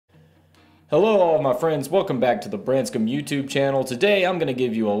Hello all of my friends, welcome back to the Branscome YouTube channel. Today I'm going to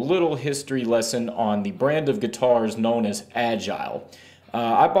give you a little history lesson on the brand of guitars known as Agile.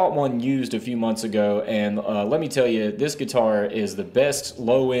 I bought one used a few months ago, and let me tell you, this guitar is the best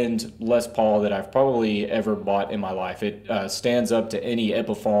low-end Les Paul that I've probably ever bought in my life. It stands up to any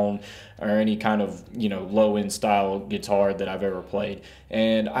Epiphone or any kind of low-end style guitar that I've ever played.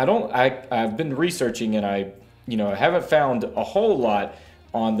 And I've been researching, and I haven't found a whole lot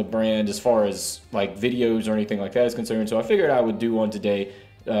on the brand as far as like videos or anything like that is concerned. So I figured I would do one today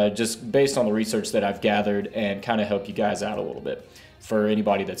just based on the research that I've gathered and kind of help you guys out a little bit for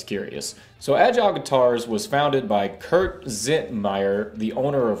anybody that's curious. So Agile Guitars was founded by Kurt Zentmeyer, the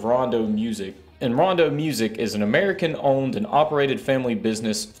owner of Rondo Music. And Rondo Music is an American-owned and operated family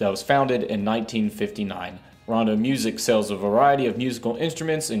business that was founded in 1959. Rondo Music sells a variety of musical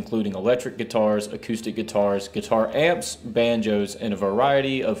instruments, including electric guitars, acoustic guitars, guitar amps, banjos, and a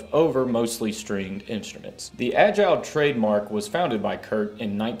variety of mostly stringed instruments. The Agile trademark was founded by Kurt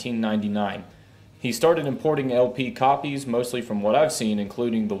in 1999. He started importing LP copies, mostly from what I've seen,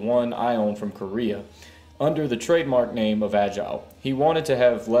 including the one I own from Korea, under the trademark name of Agile. He wanted to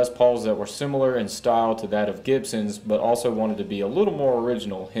have Les Pauls that were similar in style to that of Gibson's, but also wanted to be a little more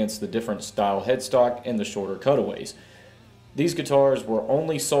original, hence the different style headstock and the shorter cutaways. These guitars were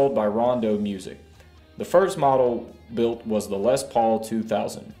only sold by Rondo Music. The first model built was the Les Paul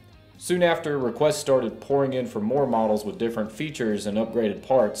 2000. Soon after, requests started pouring in for more models with different features and upgraded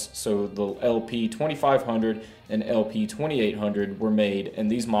parts, so the LP 2500 and LP 2800 were made, and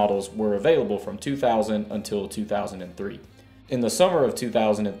these models were available from 2000 until 2003. In the summer of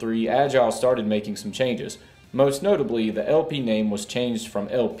 2003, Agile started making some changes. Most notably, the LP name was changed from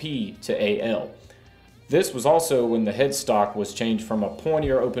LP to AL. This was also when the headstock was changed from a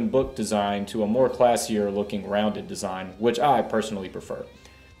pointier open book design to a more classier looking rounded design, which I personally prefer.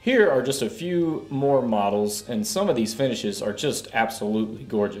 Here are just a few more models, and some of these finishes are just absolutely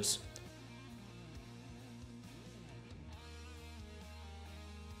gorgeous.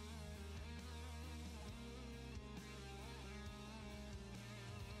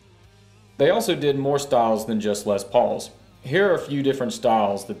 They also did more styles than just Les Pauls. Here are a few different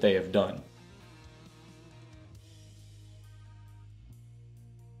styles that they have done.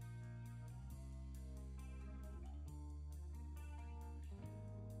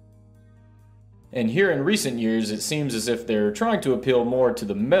 And here in recent years, it seems as if they're trying to appeal more to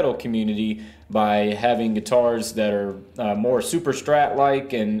the metal community by having guitars that are more super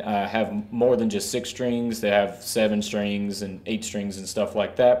strat-like and have more than just 6 strings. They have 7 strings and 8 strings and stuff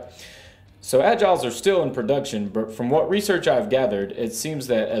like that. So Agiles are still in production, but from what research I've gathered, it seems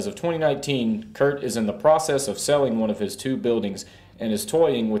that as of 2019, Kurt is in the process of selling one of his 2 buildings and is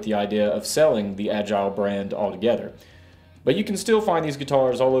toying with the idea of selling the Agile brand altogether. But you can still find these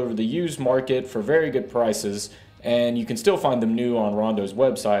guitars all over the used market for very good prices, and you can still find them new on Rondo's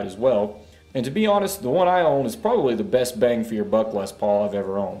website as well. And to be honest, the one I own is probably the best bang for your buck Les Paul I've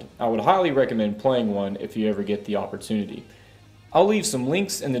ever owned. I would highly recommend playing one if you ever get the opportunity. I'll leave some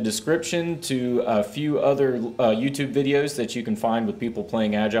links in the description to a few other YouTube videos that you can find with people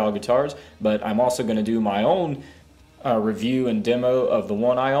playing Agile guitars, but I'm also going to do my own review and demo of the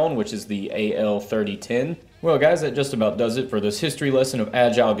one I own, which is the AL3010. Well guys, that just about does it for this history lesson of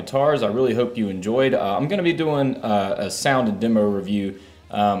Agile guitars. I really hope you enjoyed. I'm going to be doing a sound and demo review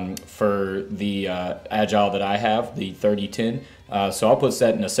for the Agile that I have, the 3010. So I'll put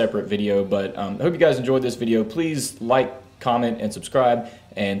that in a separate video, but I hope you guys enjoyed this video. Please like, comment, and subscribe,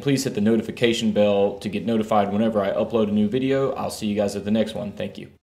 and please hit the notification bell to get notified whenever I upload a new video. I'll see you guys at the next one. Thank you.